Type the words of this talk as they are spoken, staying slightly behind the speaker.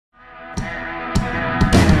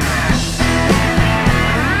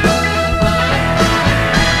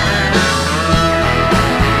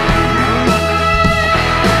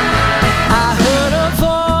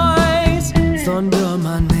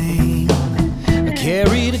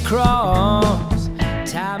carried across.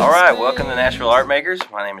 All right, welcome to Nashville Art Makers.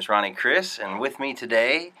 My name is Ronnie Chris, and with me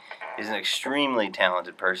today is an extremely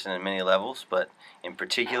talented person in many levels, but in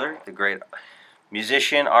particular, the great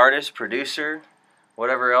musician, artist, producer,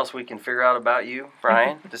 whatever else we can figure out about you,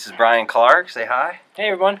 Bryan. This is Bryan Clark. Say hi.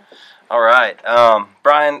 Hey, everyone. All right.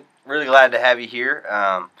 Bryan, really glad to have you here.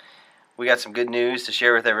 We got some good news to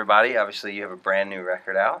share with everybody. Obviously, you have a brand new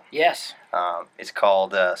record out. Yes. It's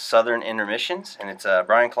called Southern Intermissions, and it's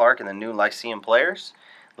Bryan Clark and the New Lyceum Players.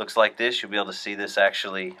 Looks like this. You'll be able to see this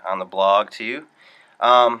actually on the blog too.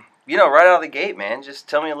 Right out of the gate, man, just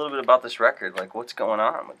tell me a little bit about this record. Like, what's going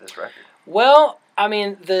on with this record? Well, I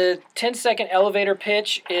mean, the 10-second elevator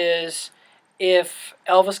pitch is if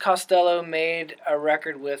Elvis Costello made a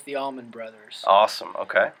record with the Allman Brothers. Awesome.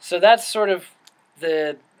 Okay. So that's sort of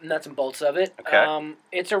the nuts and bolts of it. Okay.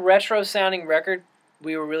 It's a retro-sounding record.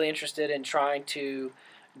 We were really interested in trying to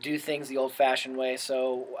do things the old-fashioned way.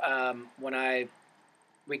 So when I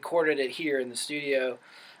recorded it here in the studio,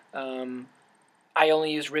 I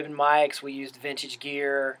only used ribbon mics. We used vintage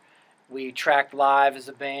gear. We tracked live as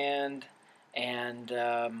a band and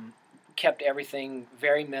kept everything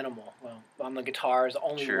very minimal. Well, on the guitars,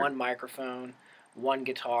 only one microphone, one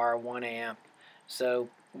guitar, one amp. So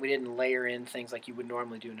we didn't layer in things like you would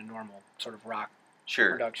normally do in a normal sort of rock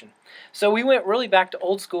production. So we went really back to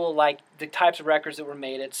old school, like the types of records that were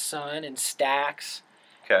made at Sun and Stax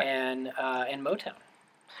and Motown.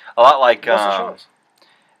 A lot like, that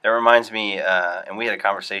reminds me, and we had a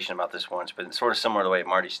conversation about this once, but it's sort of similar to the way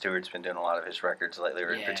Marty Stewart's been doing a lot of his records lately,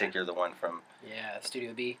 or in particular the one from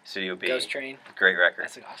Studio B. Ghost Train. Great record.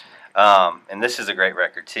 That's an awesome record. And this is a great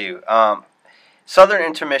record too. Southern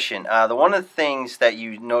Intermission. One of the things that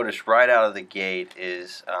you notice right out of the gate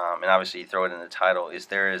is, and obviously you throw it in the title, is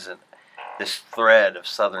there is this thread of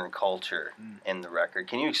Southern culture in the record.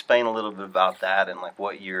 Can you explain a little bit about that and like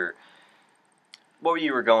what you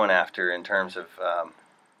were going after in terms of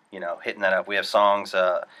hitting that up? We have songs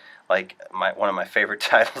like one of my favorite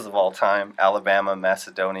titles of all time, Alabama,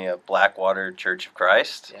 Macedonia, Blackwater, Church of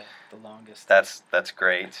Christ. Yeah, the longest. That's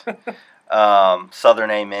great.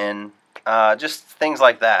 Southern Amen. Just things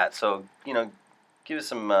like that. So, give us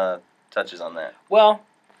some touches on that. Well,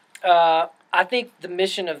 I think the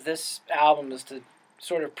mission of this album is to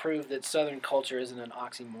sort of prove that Southern culture isn't an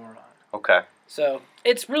oxymoron. Okay. So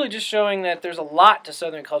it's really just showing that there's a lot to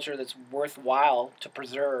Southern culture that's worthwhile to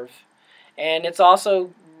preserve. And it's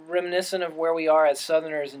also reminiscent of where we are as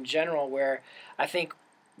Southerners in general, where I think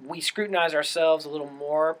we scrutinize ourselves a little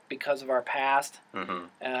more because of our past,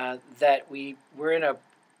 that we're in a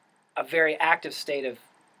very active state of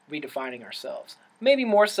redefining ourselves. Maybe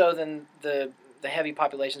more so than the heavy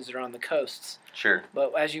populations that are on the coasts. Sure.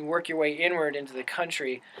 But as you work your way inward into the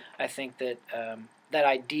country, I think that that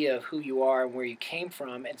idea of who you are and where you came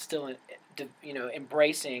from, and still,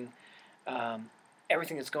 embracing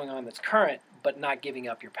everything that's going on that's current, but not giving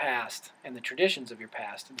up your past and the traditions of your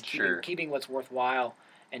past, and keeping what's worthwhile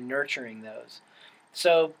and nurturing those.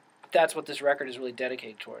 So that's what this record is really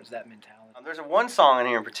dedicated towards, that mentality. There's one song in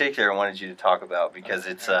here in particular I wanted you to talk about because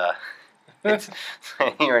it's he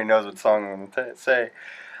already knows what song I'm going to say.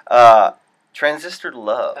 Transistor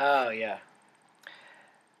Love. Oh, yeah.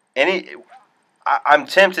 I'm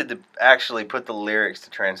tempted to actually put the lyrics to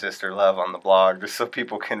Transistor Love on the blog just so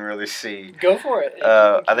people can really see. Go for it.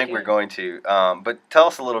 I think we're going to. But tell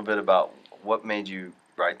us a little bit about what made you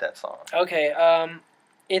write that song. Okay.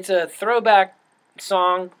 It's a throwback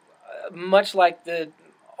song, much like the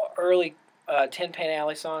early Tin Pan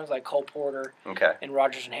Alley songs like Cole Porter and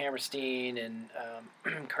Rodgers and Hammerstein and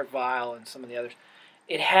Kurt Weill and some of the others.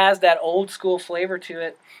 It has that old school flavor to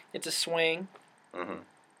it. It's a swing.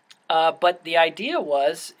 But the idea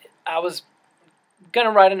was I was going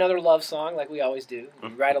to write another love song like we always do. You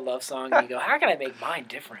write a love song and you go, how can I make mine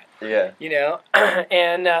different? Yeah.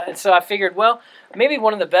 And so I figured, well, maybe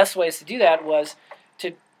one of the best ways to do that was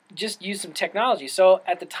to just use some technology. So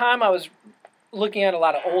at the time I was looking at a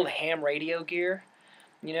lot of old ham radio gear,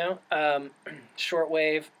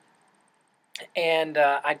 shortwave. And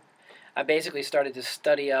I basically started to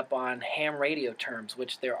study up on ham radio terms,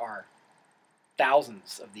 which there are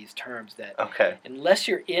thousands of these terms that unless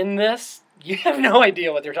you're in this, you have no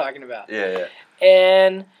idea what they're talking about. Yeah.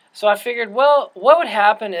 And so I figured, well, what would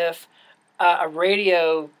happen if a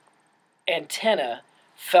radio antenna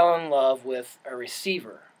fell in love with a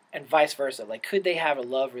receiver and vice versa? Like, could they have a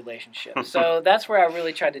love relationship? So that's where I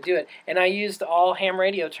really tried to do it. And I used all ham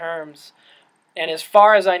radio terms, and as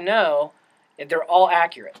far as I know, they're all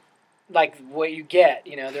accurate. Like what you get,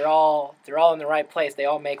 they're all in the right place. They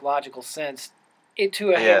all make logical sense it to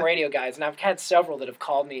a Yeah. ham radio guys, and I've had several that have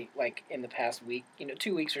called me like in the past week,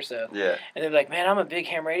 2 weeks or so. Yeah. And they're like, "Man, I'm a big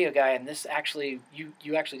ham radio guy, and this actually,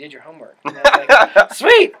 you actually did your homework." And I was like,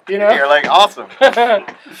 "Sweet," You're like, awesome.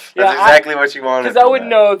 That's exactly what you wanted. Because I would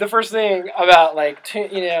know the first thing about like,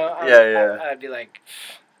 I'd be like,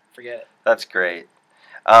 forget it. That's great.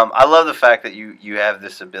 I love the fact that you have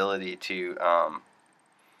this ability to,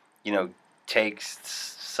 take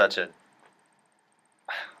such a,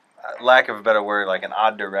 lack of a better word, like an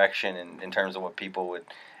odd direction in terms of what people would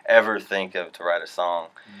ever think of to write a song,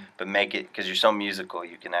 but make it, because you're so musical,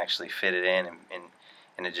 you can actually fit it in,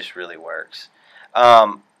 and it just really works.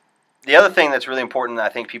 The other thing that's really important that I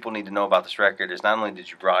think people need to know about this record is not only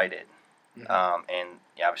did you write it, and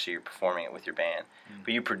obviously you're performing it with your band,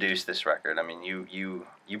 but you produced this record. I mean, you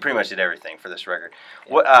pretty much did everything for this record.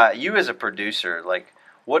 Yeah. What you as a producer, like,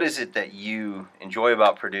 what is it that you enjoy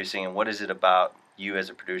about producing, and what is it about you as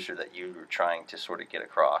a producer that you were trying to sort of get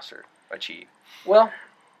across or achieve? Well,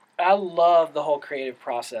 I love the whole creative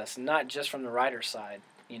process, not just from the writer's side,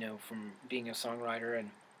 from being a songwriter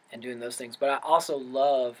and doing those things, but I also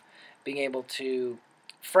love being able to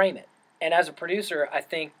frame it. And as a producer, I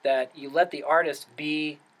think that you let the artist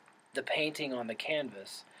be the painting on the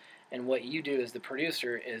canvas, and what you do as the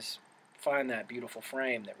producer is find that beautiful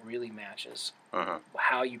frame that really matches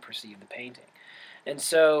how you perceive the painting. And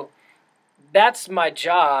so that's my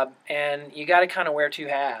job, and you got to kind of wear two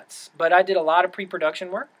hats. But I did a lot of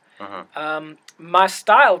pre-production work. My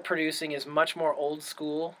style of producing is much more old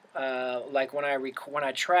school. Like when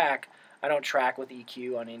I track, I don't track with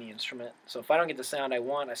EQ on any instrument. So if I don't get the sound I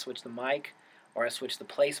want, I switch the mic, or I switch the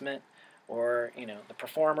placement, or the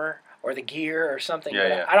performer, or the gear, or something.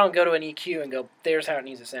 Yeah, I don't go to an EQ and go, "There's how it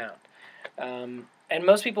needs to sound." And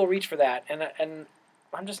most people reach for that, and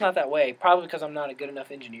I'm just not that way. Probably because I'm not a good enough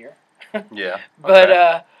engineer. Yeah.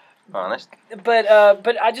 But honest. But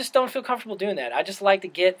I just don't feel comfortable doing that. I just like to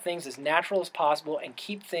get things as natural as possible and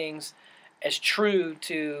keep things as true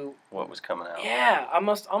to what was coming out. Yeah,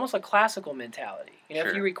 almost a classical mentality. Sure.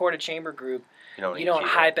 If you record a chamber group, you don't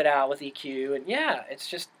hype it out with EQ, and it's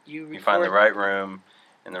just you find the right room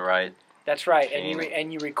and the right. That's right,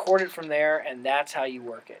 and you record it from there, and that's how you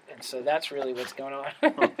work it, and so that's really what's going on.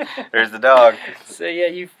 There's the dog. So yeah,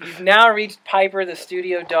 you've now reached Piper, the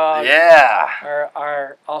studio dog. Yeah.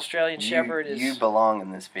 Our Australian Shepherd is. You belong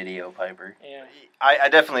in this video, Piper. Yeah. I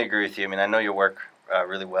definitely agree with you. I mean, I know your work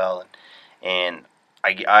really well, and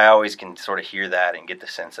I always can sort of hear that and get the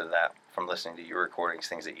sense of that from listening to your recordings,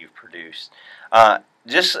 things that you've produced.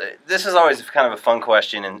 This is always kind of a fun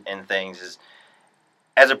question and things is.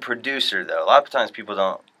 As a producer, though, a lot of times people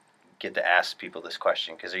don't get to ask people this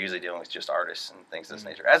question because they're usually dealing with just artists and things of this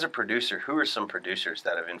nature. As a producer, who are some producers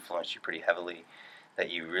that have influenced you pretty heavily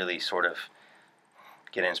that you really sort of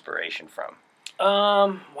get inspiration from?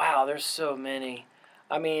 Wow, there's so many.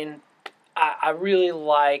 I mean, I really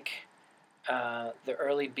like the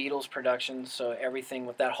early Beatles productions, so everything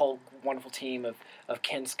with that whole wonderful team of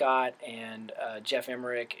Ken Scott and Jeff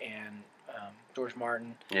Emmerich and George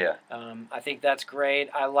Martin. Yeah. I think that's great.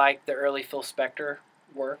 I like the early Phil Spector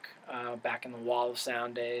work back in the Wall of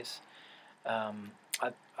Sound days. I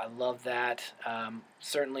love that.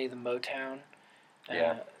 Certainly the Motown.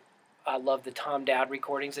 Yeah. I love the Tom Dowd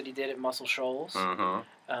recordings that he did at Muscle Shoals.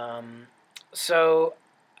 Mm-hmm. So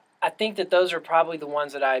I think that those are probably the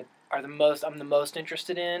ones that I'm the most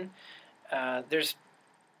interested in. There's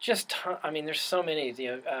just there's so many.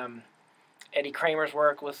 Eddie Kramer's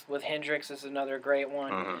work with Hendrix is another great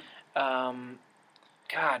one.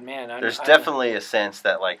 God, man. There's definitely a sense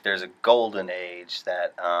that like there's a golden age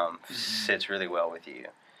that sits really well with you,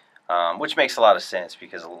 which makes a lot of sense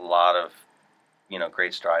because a lot of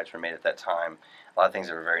great strides were made at that time. A lot of things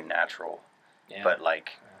that were very natural, but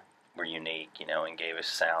like were unique, and gave us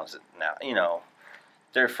sounds that now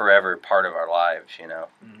they're forever part of our lives.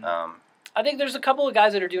 I think there's a couple of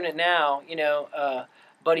guys that are doing it now.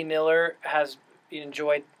 Buddy Miller has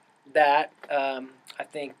enjoyed that. I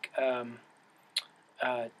think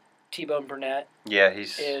T-Bone Burnett. Yeah,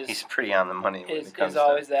 he's pretty on the money when it comes is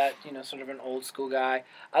always to that sort of an old school guy.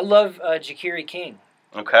 I love Jakiri King.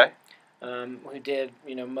 Okay. Who did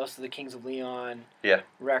most of the Kings of Leon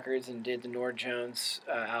records and did the Norah Jones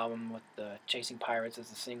album with the Chasing Pirates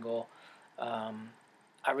as a single.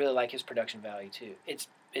 I really like his production value too.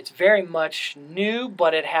 It's very much new,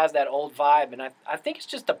 but it has that old vibe, and I think it's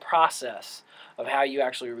just the process of how you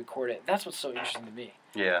actually record it. That's what's so interesting to me.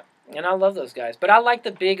 Yeah. And I love those guys. But I like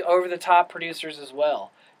the big over-the-top producers as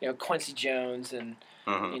well. Quincy Jones and,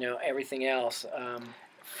 everything else.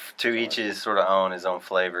 To each his sort of own his own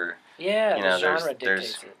flavor. Yeah, the genre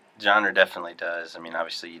dictates it. Genre definitely does. I mean,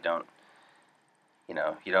 obviously you don't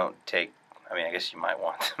you don't take. I mean, I guess you might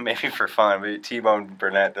want to, maybe for fun, but T-Bone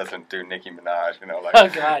Burnett doesn't do Nicki Minaj, like. Oh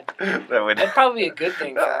God, that'd probably be a good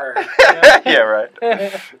thing for her. Yeah, right.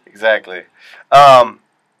 Exactly.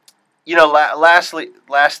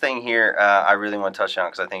 Last thing here, I really want to touch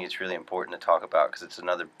on because I think it's really important to talk about because it's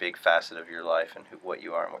another big facet of your life and what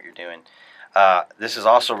you are and what you're doing. This is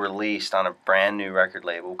also released on a brand new record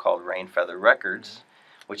label called Rainfeather Records,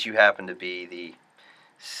 which you happen to be the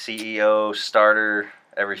CEO, starter,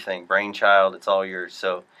 everything, brainchild. It's all yours.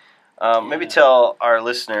 So maybe tell our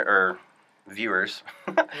listener or viewers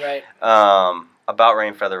right. About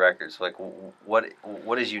Rainfeather Records. Like,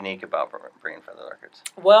 what is unique about Rainfeather Records?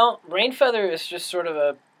 Well, Rainfeather is just sort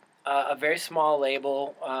of a very small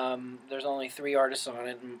label. There's only 3 artists on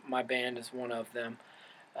it, and my band is one of them.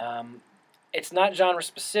 It's not genre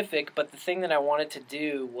specific, but the thing that I wanted to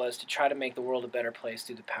do was to try to make the world a better place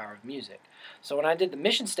through the power of music. So when I did the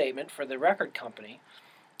mission statement for the record company,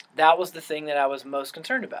 that was the thing that I was most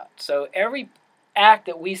concerned about. So every act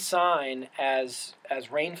that we sign as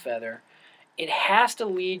Rainfeather, it has to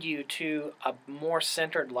lead you to a more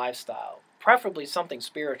centered lifestyle, preferably something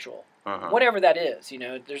spiritual, whatever that is.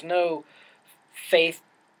 There's no faith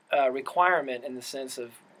requirement in the sense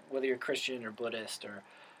of whether you're Christian or Buddhist or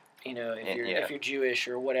if you're Jewish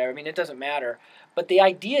or whatever. I mean, it doesn't matter. But the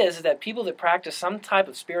idea is that people that practice some type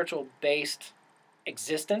of spiritual based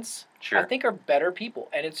existence, I think, are better people,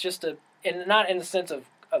 and it's just and not in the sense of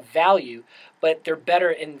value, but they're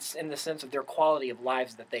better in the sense of their quality of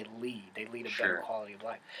lives that they lead. They lead a better quality of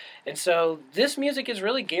life. And so this music is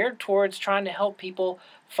really geared towards trying to help people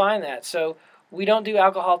find that. So we don't do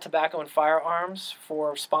alcohol, tobacco, and firearms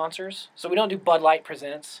for sponsors. So we don't do Bud Light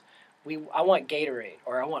Presents. I want Gatorade,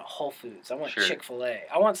 or I want Whole Foods. I want Chick-fil-A.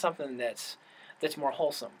 I want something that's more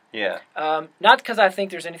wholesome. Yeah. Not because I think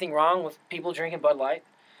there's anything wrong with people drinking Bud Light.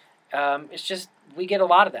 It's just we get a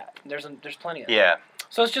lot of that. There's plenty of it. Yeah.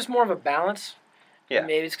 So it's just more of a balance. Yeah.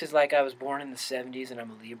 Maybe it's because I was born in the 70s and I'm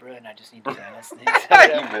a Libra and I just need to balance things. You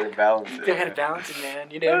better balance it. You gotta balance it, man.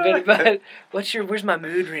 But where's my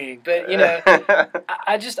mood ring? But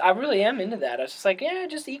I really am into that. I was just like,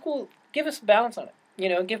 just give us a balance on it.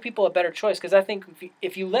 Give people a better choice, because I think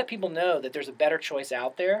if you let people know that there's a better choice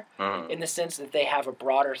out there, in the sense that they have a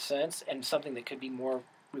broader sense and something that could be more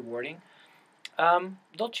rewarding,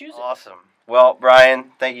 they'll choose it. Awesome. Well,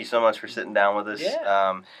 Bryan, thank you so much for sitting down with us.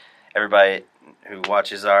 Yeah. Everybody who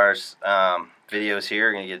watches our videos here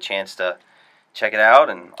are going to get a chance to check it out,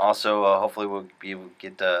 and also hopefully we'll be able to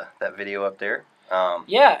get that video up there.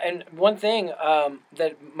 And one thing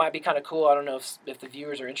that might be kind of cool, I don't know if the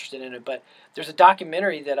viewers are interested in it, but there's a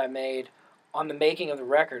documentary that I made on the making of the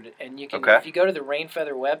record, and you can, if you go to the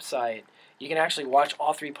Rainfeather website, you can actually watch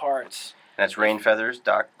all 3 parts. That's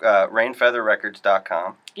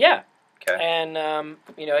rainfeatherrecords.com. Yeah. Okay. And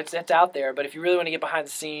it's out there, but if you really want to get behind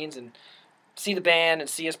the scenes and see the band and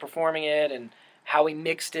see us performing it and how we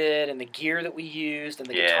mixed it and the gear that we used and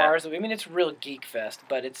the guitars that it's a real geek fest,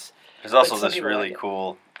 but there's also this really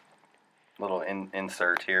cool little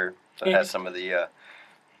insert here that has some of the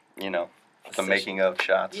the making of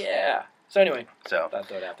shots. Yeah. So anyway, I throw it out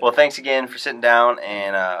there. Well, thanks again for sitting down,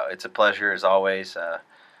 and it's a pleasure as always.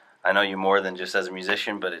 I know you more than just as a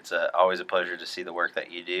musician, but it's always a pleasure to see the work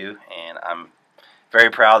that you do, and I'm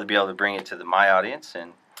very proud to be able to bring it to my audience,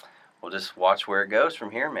 and we'll just watch where it goes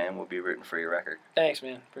from here, man. We'll be rooting for your record. Thanks,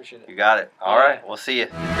 man. Appreciate it. You got it. All right. We'll see you.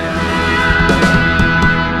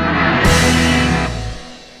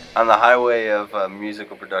 On the highway of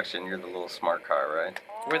musical production, you're the little smart car, right?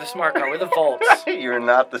 We're the smart car. We're the Volts. You're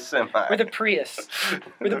not the semi. We're the Prius.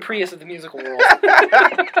 We're the Prius of the musical world.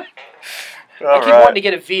 I keep wanting to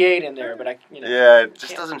get a V8 in there, but yeah, it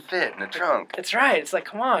just doesn't fit in the trunk. That's right. It's like,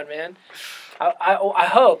 come on, man. I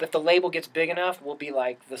hope if the label gets big enough, we'll be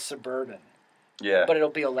like the Suburban. Yeah. But it'll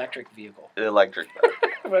be electric vehicle. Electric.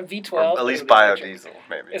 A V12. Or at least biodiesel,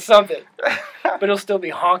 maybe. It's something. But it'll still be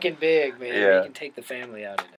honking big, man. Yeah. You can take the family out in it.